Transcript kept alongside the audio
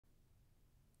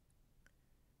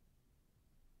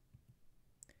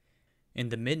In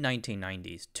the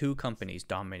mid-1990s, two companies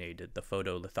dominated the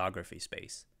photolithography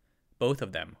space. Both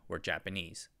of them were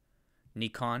Japanese,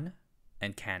 Nikon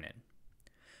and Canon.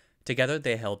 Together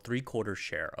they held 3/4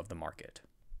 share of the market.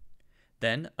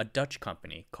 Then a Dutch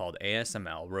company called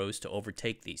ASML rose to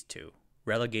overtake these two,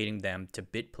 relegating them to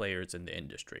bit players in the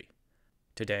industry.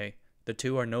 Today, the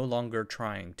two are no longer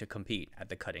trying to compete at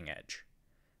the cutting edge,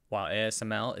 while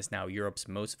ASML is now Europe's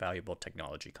most valuable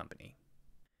technology company.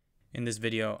 In this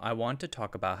video, I want to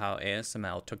talk about how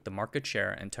ASML took the market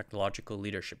share and technological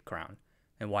leadership crown,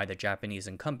 and why the Japanese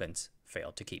incumbents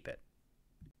failed to keep it.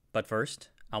 But first,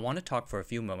 I want to talk for a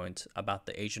few moments about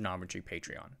the Asianology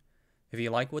Patreon. If you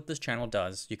like what this channel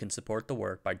does, you can support the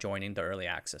work by joining the Early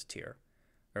Access tier.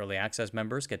 Early Access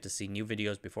members get to see new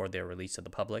videos before they are released to the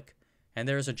public, and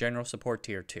there is a general support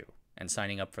tier too, and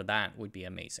signing up for that would be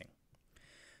amazing.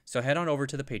 So head on over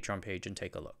to the Patreon page and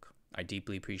take a look. I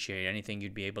deeply appreciate anything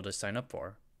you'd be able to sign up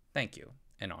for. Thank you,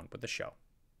 and on with the show.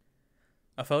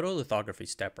 A photolithography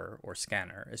stepper, or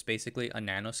scanner, is basically a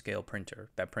nanoscale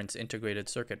printer that prints integrated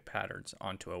circuit patterns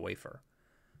onto a wafer.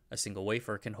 A single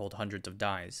wafer can hold hundreds of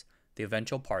dies, the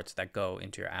eventual parts that go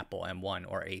into your Apple M1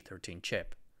 or A13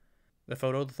 chip. The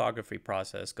photolithography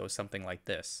process goes something like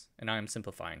this, and I am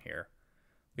simplifying here.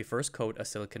 We first coat a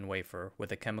silicon wafer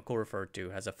with a chemical referred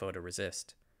to as a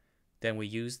photoresist. Then we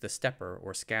use the stepper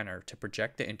or scanner to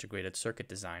project the integrated circuit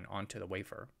design onto the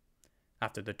wafer.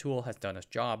 After the tool has done its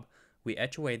job, we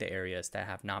etch away the areas that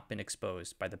have not been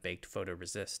exposed by the baked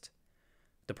photoresist.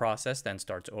 The process then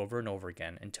starts over and over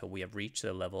again until we have reached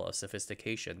the level of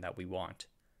sophistication that we want.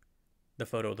 The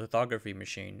photolithography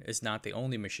machine is not the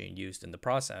only machine used in the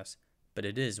process, but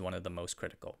it is one of the most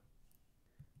critical.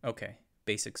 Okay,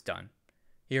 basics done.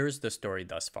 Here is the story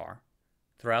thus far.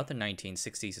 Throughout the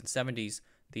 1960s and 70s,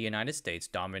 the United States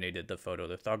dominated the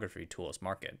photolithography tools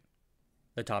market.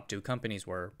 The top two companies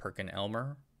were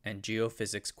Perkin-Elmer and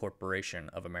Geophysics Corporation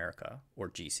of America, or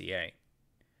GCA.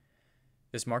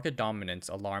 This market dominance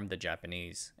alarmed the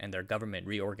Japanese, and their government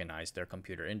reorganized their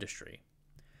computer industry.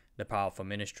 The powerful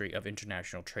Ministry of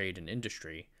International Trade and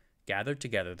Industry gathered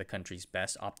together the country's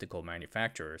best optical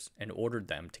manufacturers and ordered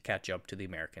them to catch up to the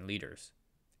American leaders.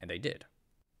 And they did.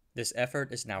 This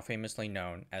effort is now famously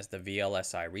known as the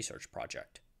VLSI Research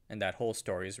Project, and that whole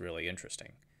story is really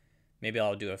interesting. Maybe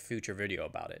I'll do a future video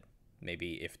about it.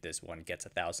 Maybe if this one gets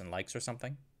 1,000 likes or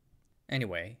something.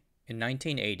 Anyway, in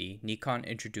 1980, Nikon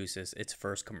introduces its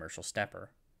first commercial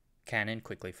stepper. Canon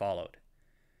quickly followed.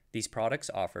 These products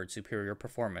offered superior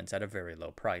performance at a very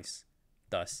low price.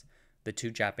 Thus, the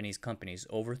two Japanese companies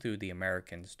overthrew the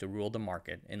Americans to rule the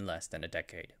market in less than a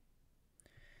decade.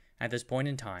 At this point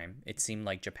in time, it seemed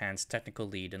like Japan's technical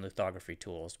lead in lithography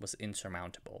tools was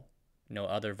insurmountable. No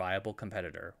other viable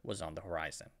competitor was on the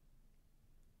horizon.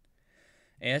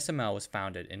 ASML was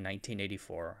founded in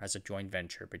 1984 as a joint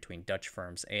venture between Dutch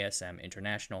firms ASM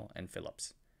International and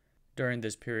Philips. During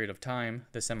this period of time,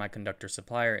 the semiconductor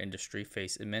supplier industry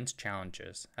faced immense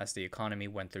challenges as the economy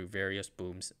went through various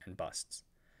booms and busts.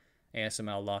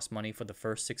 ASML lost money for the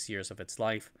first 6 years of its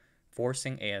life,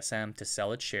 forcing ASM to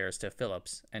sell its shares to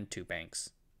Philips and two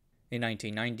banks. In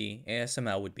 1990,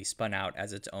 ASML would be spun out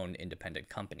as its own independent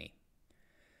company.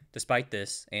 Despite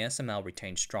this, ASML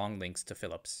retained strong links to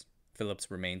Philips.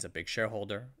 Philips remains a big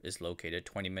shareholder, is located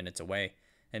 20 minutes away,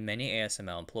 and many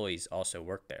ASML employees also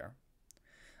work there.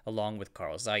 Along with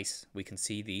Carl Zeiss, we can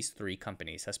see these three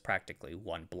companies as practically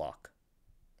one block.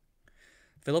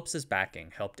 Philips's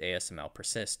backing helped ASML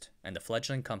persist, and the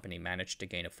fledgling company managed to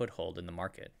gain a foothold in the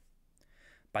market.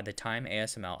 By the time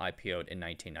ASML IPO'd in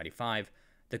 1995,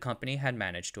 the company had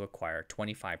managed to acquire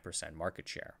 25% market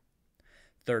share.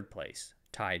 Third place,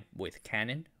 tied with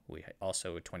Canon, we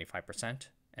also at 25%,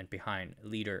 and behind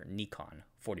leader Nikon,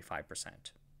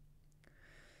 45%.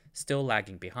 Still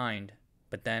lagging behind,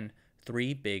 but then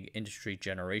three big industry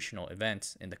generational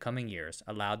events in the coming years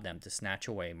allowed them to snatch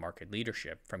away market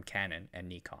leadership from Canon and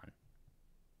Nikon.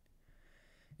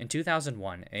 In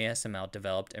 2001, ASML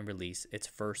developed and released its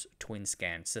first twin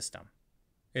scan system.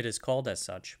 It is called as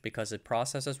such because it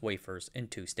processes wafers in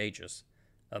two stages,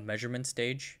 a measurement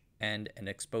stage and an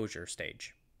exposure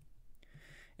stage.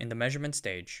 In the measurement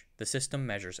stage, the system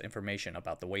measures information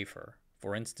about the wafer,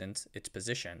 for instance, its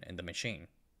position in the machine.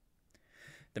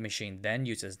 The machine then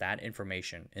uses that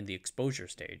information in the exposure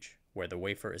stage, where the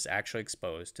wafer is actually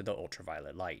exposed to the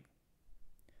ultraviolet light.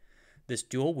 This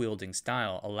dual-wielding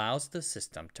style allows the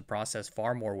system to process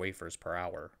far more wafers per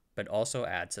hour, but also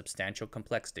adds substantial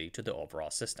complexity to the overall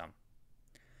system.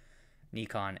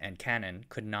 Nikon and Canon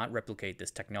could not replicate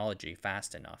this technology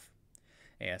fast enough.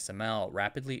 ASML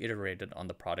rapidly iterated on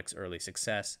the product's early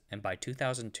success, and by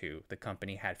 2002, the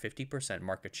company had 50%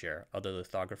 market share of the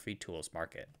lithography tools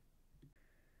market.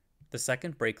 The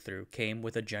second breakthrough came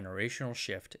with a generational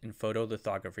shift in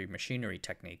photolithography machinery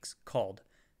techniques called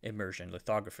immersion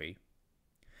lithography.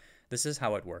 This is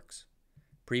how it works.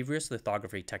 Previous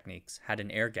lithography techniques had an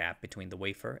air gap between the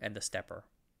wafer and the stepper.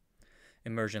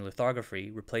 Immersion lithography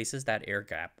replaces that air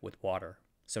gap with water,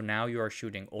 so now you are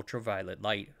shooting ultraviolet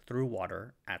light through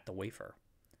water at the wafer.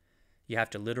 You have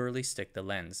to literally stick the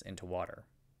lens into water.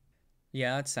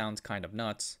 Yeah, it sounds kind of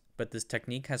nuts, but this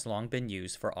technique has long been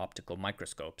used for optical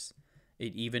microscopes.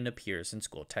 It even appears in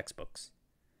school textbooks.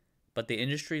 But the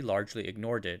industry largely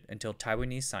ignored it until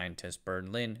Taiwanese scientist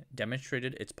Bern Lin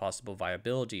demonstrated its possible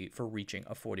viability for reaching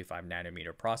a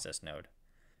 45nm process node.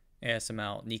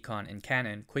 ASML, Nikon, and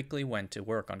Canon quickly went to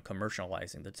work on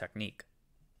commercializing the technique.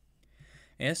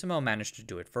 ASML managed to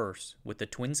do it first with the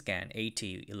TwinScan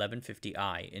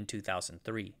AT1150i in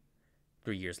 2003.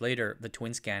 3 years later, the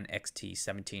TwinScan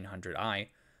XT1700i,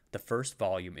 the first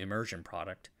volume immersion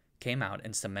product, came out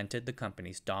and cemented the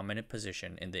company's dominant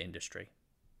position in the industry.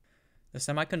 The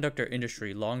semiconductor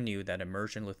industry long knew that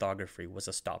immersion lithography was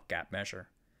a stopgap measure.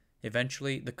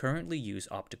 Eventually, the currently used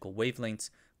optical wavelengths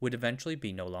would eventually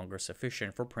be no longer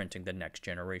sufficient for printing the next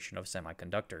generation of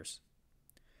semiconductors.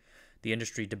 The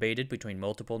industry debated between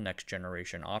multiple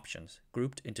next-generation options,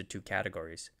 grouped into two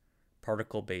categories: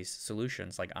 particle-based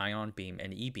solutions like ion beam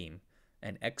and e-beam,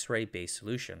 and X-ray-based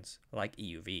solutions like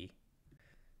EUV.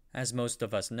 As most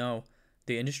of us know,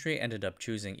 the industry ended up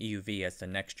choosing EUV as the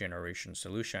next-generation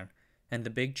solution, and the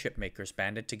big chip makers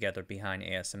banded together behind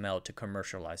ASML to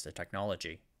commercialize the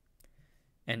technology.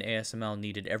 And ASML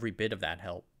needed every bit of that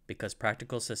help because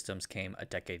practical systems came a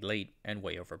decade late and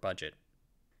way over budget.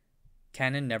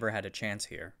 Canon never had a chance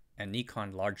here, and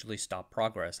Nikon largely stopped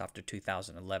progress after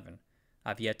 2011.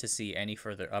 I've yet to see any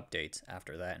further updates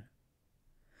after then.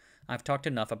 I've talked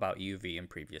enough about EUV in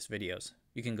previous videos.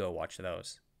 You can go watch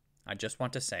those. I just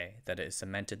want to say that it has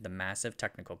cemented the massive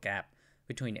technical gap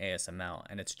between ASML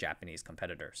and its Japanese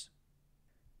competitors.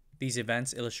 These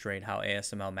events illustrate how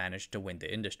ASML managed to win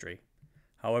the industry.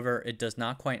 However, it does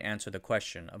not quite answer the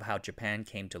question of how Japan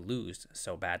came to lose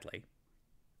so badly.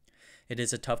 It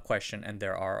is a tough question and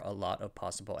there are a lot of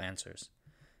possible answers.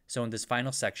 So in this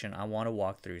final section, I want to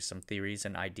walk through some theories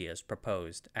and ideas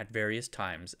proposed at various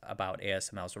times about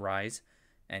ASML's rise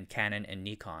and Canon and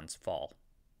Nikon's fall.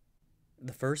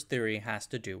 The first theory has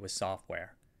to do with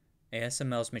software.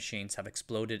 ASML's machines have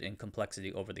exploded in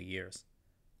complexity over the years.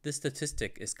 This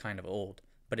statistic is kind of old,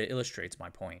 but it illustrates my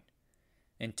point.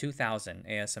 In 2000,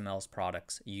 ASML's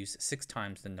products used 6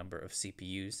 times the number of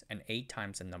CPUs and 8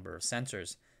 times the number of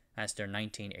sensors as their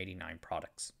 1989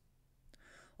 products.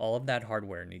 All of that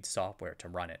hardware needs software to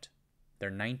run it. Their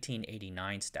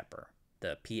 1989 stepper,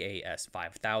 the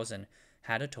PAS5000,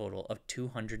 had a total of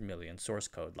 200 million source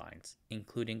code lines,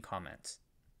 including comments.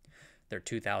 Their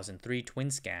 2003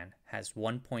 TwinScan has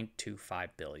 1.25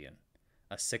 billion,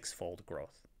 a 6-fold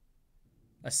growth.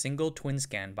 A single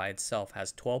TwinScan by itself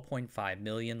has 12.5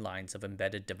 million lines of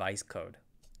embedded device code,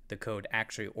 the code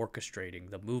actually orchestrating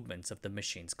the movements of the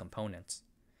machine's components.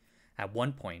 At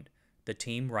one point, the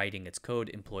team writing its code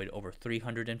employed over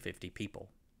 350 people.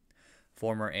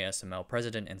 Former ASML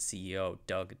president and CEO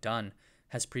Doug Dunn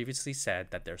has previously said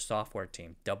that their software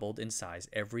team doubled in size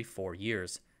every 4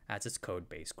 years as its code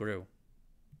base grew.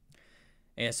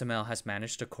 ASML has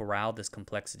managed to corral this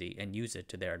complexity and use it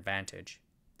to their advantage.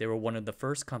 They were one of the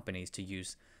first companies to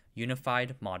use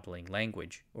Unified Modeling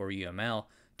Language, or UML,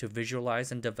 to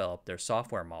visualize and develop their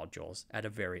software modules at a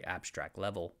very abstract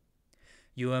level.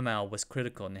 UML was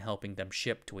critical in helping them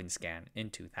ship TwinScan in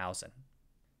 2000.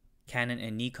 Canon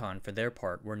and Nikon, for their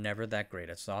part, were never that great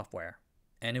at software,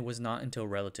 and it was not until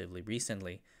relatively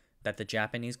recently that the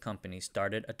Japanese companies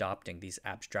started adopting these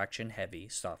abstraction-heavy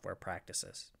software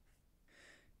practices.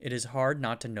 It is hard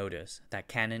not to notice that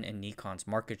Canon and Nikon's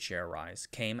market share rise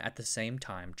came at the same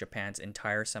time Japan's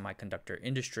entire semiconductor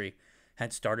industry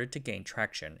had started to gain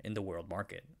traction in the world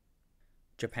market.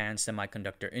 Japan's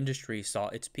semiconductor industry saw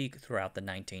its peak throughout the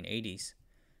 1980s.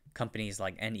 Companies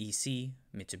like NEC,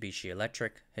 Mitsubishi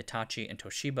Electric, Hitachi, and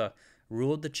Toshiba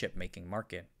ruled the chip-making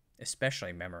market,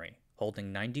 especially memory,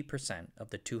 holding 90% of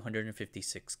the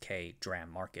 256K DRAM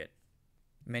market.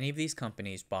 Many of these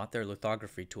companies bought their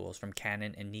lithography tools from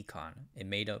Canon and Nikon and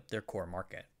made up their core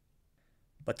market.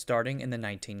 But starting in the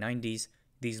 1990s,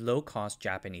 these low-cost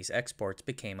Japanese exports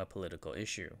became a political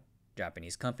issue.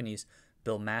 Japanese companies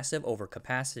built massive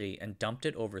overcapacity and dumped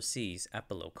it overseas at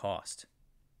below cost.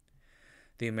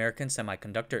 The American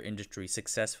semiconductor industry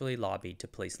successfully lobbied to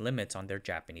place limits on their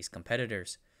Japanese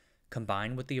competitors.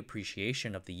 Combined with the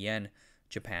appreciation of the yen,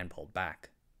 Japan pulled back.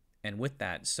 And with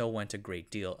that, so went a great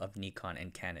deal of Nikon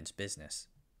and Canon's business.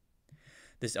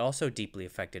 This also deeply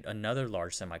affected another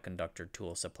large semiconductor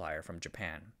tool supplier from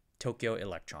Japan, Tokyo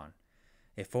Electron.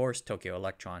 It forced Tokyo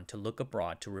Electron to look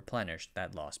abroad to replenish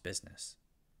that lost business.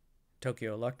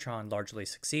 Tokyo Electron largely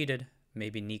succeeded,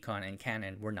 maybe Nikon and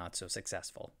Canon were not so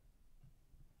successful.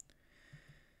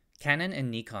 Canon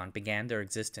and Nikon began their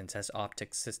existence as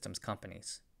optics systems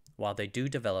companies. While they do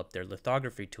develop their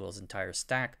lithography tool's entire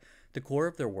stack, the core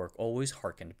of their work always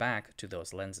harkened back to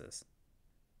those lenses.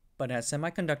 But as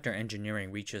semiconductor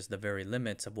engineering reaches the very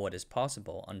limits of what is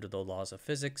possible under the laws of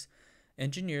physics,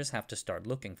 engineers have to start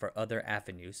looking for other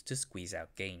avenues to squeeze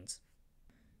out gains.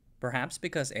 Perhaps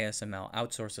because ASML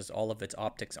outsources all of its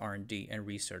optics R&D and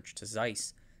research to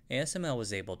Zeiss, ASML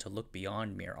was able to look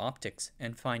beyond mere optics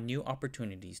and find new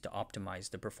opportunities to optimize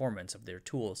the performance of their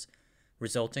tools,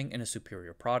 resulting in a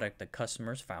superior product that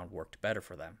customers found worked better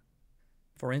for them.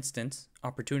 For instance,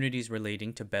 opportunities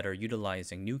relating to better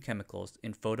utilizing new chemicals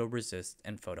in photoresist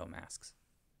and photomasks.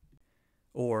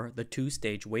 Or the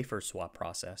two-stage wafer swap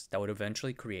process that would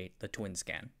eventually create the twin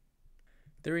scan.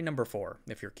 Theory number 4,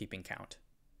 if you're keeping count.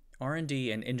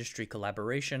 R&D and industry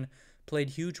collaboration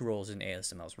played huge roles in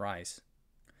ASML's rise.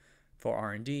 For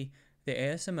R&D, the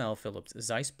ASML Philips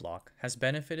Zeiss block has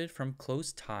benefited from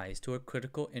close ties to a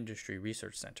critical industry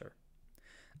research center,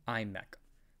 IMEC,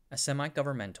 a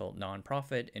semi-governmental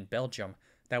nonprofit in Belgium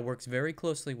that works very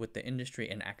closely with the industry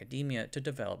and academia to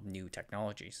develop new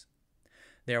technologies.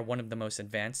 They are one of the most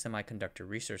advanced semiconductor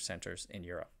research centers in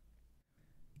Europe.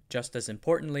 Just as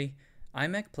importantly,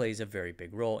 IMEC plays a very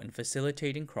big role in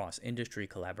facilitating cross-industry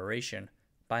collaboration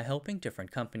by helping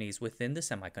different companies within the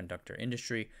semiconductor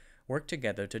industry work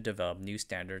together to develop new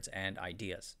standards and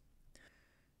ideas.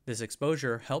 This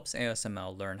exposure helps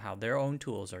ASML learn how their own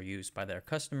tools are used by their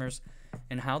customers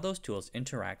and how those tools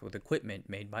interact with equipment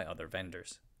made by other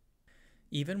vendors.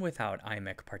 Even without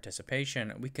IMEC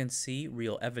participation, we can see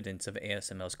real evidence of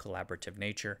ASML's collaborative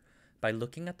nature by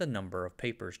looking at the number of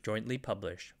papers jointly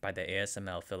published by the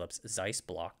ASML Philips Zeiss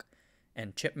block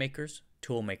and chip makers,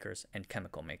 tool makers, and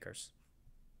chemical makers.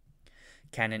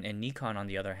 Canon and Nikon, on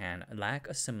the other hand, lack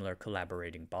a similar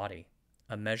collaborating body.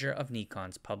 A measure of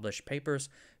Nikon's published papers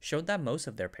showed that most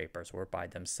of their papers were by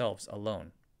themselves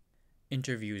alone.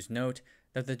 Interviews note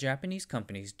that the Japanese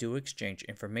companies do exchange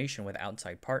information with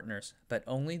outside partners, but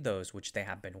only those which they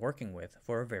have been working with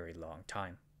for a very long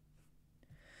time.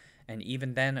 And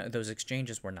even then, those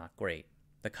exchanges were not great.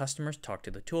 The customers talked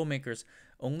to the tool makers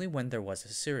only when there was a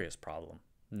serious problem,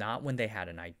 not when they had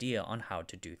an idea on how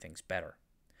to do things better.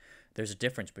 There's a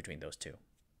difference between those two.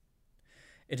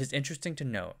 It is interesting to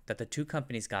note that the two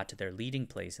companies got to their leading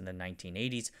place in the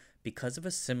 1980s because of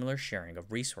a similar sharing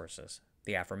of resources,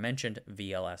 the aforementioned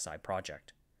VLSI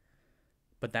project.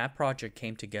 But that project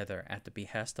came together at the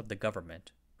behest of the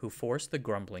government, who forced the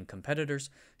grumbling competitors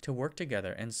to work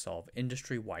together and solve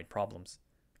industry-wide problems.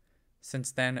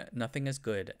 Since then, nothing as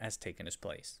good has taken its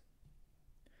place.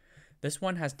 This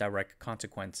one has direct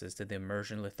consequences to the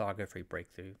immersion lithography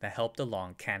breakthrough that helped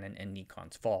along Canon and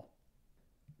Nikon's fall.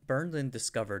 Bernlin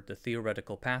discovered the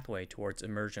theoretical pathway towards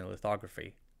immersion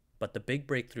lithography, but the big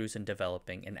breakthroughs in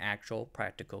developing an actual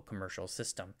practical commercial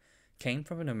system came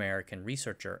from an American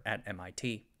researcher at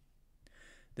MIT.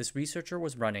 This researcher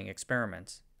was running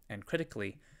experiments, and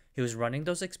critically, he was running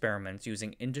those experiments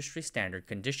using industry standard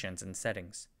conditions and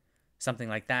settings. Something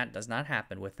like that does not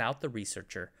happen without the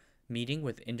researcher meeting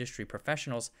with industry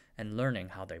professionals and learning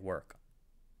how they work.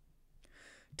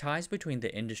 Ties between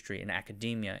the industry and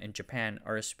academia in Japan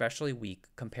are especially weak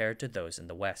compared to those in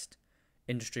the West.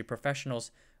 Industry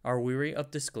professionals are weary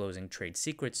of disclosing trade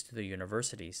secrets to the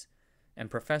universities, and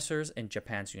professors in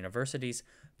Japan's universities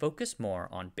focus more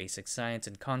on basic science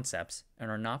and concepts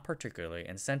and are not particularly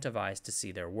incentivized to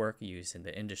see their work used in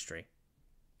the industry.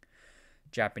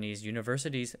 Japanese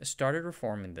universities started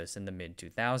reforming this in the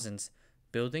mid-2000s,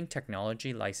 building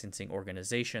technology licensing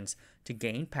organizations to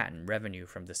gain patent revenue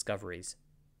from discoveries.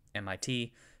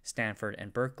 MIT, Stanford,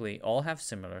 and Berkeley all have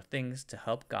similar things to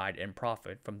help guide and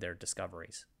profit from their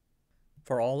discoveries.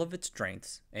 For all of its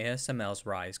strengths, ASML's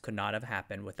rise could not have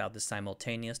happened without the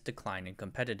simultaneous decline in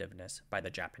competitiveness by the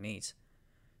Japanese.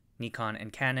 Nikon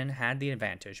and Canon had the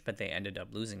advantage, but they ended up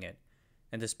losing it,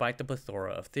 and despite the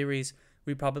plethora of theories,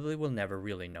 we probably will never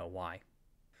really know why.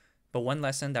 But one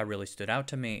lesson that really stood out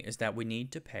to me is that we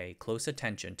need to pay close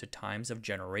attention to times of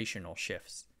generational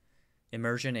shifts.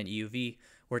 Immersion and EUV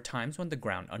were times when the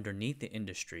ground underneath the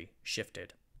industry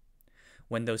shifted.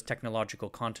 When those technological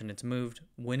continents moved,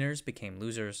 winners became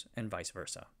losers and vice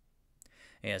versa.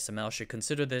 ASML should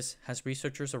consider this as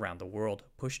researchers around the world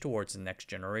push towards the next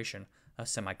generation of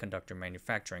semiconductor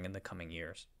manufacturing in the coming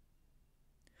years.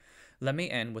 Let me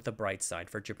end with a bright side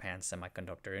for Japan's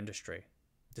semiconductor industry.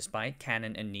 Despite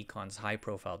Canon and Nikon's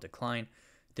high-profile decline,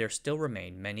 there still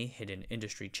remain many hidden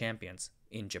industry champions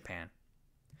in Japan.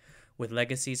 With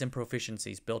legacies and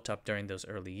proficiencies built up during those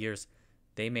early years,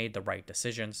 they made the right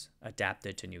decisions,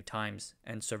 adapted to new times,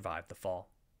 and survived the fall.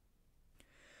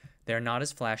 They are not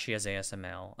as flashy as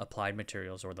ASML, Applied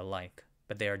Materials, or the like,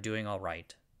 but they are doing all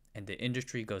right, and the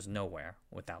industry goes nowhere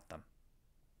without them.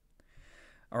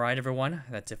 Alright everyone,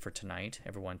 that's it for tonight.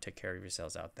 Everyone take care of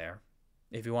yourselves out there.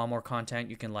 If you want more content,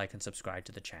 you can like and subscribe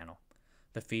to the channel.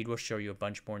 The feed will show you a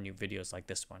bunch more new videos like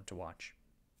this one to watch.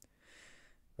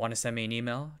 Want to send me an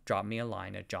email? Drop me a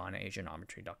line at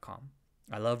john@asianometry.com.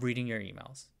 I love reading your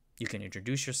emails. You can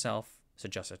introduce yourself,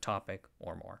 suggest a topic,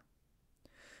 or more.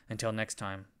 Until next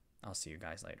time, I'll see you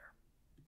guys later.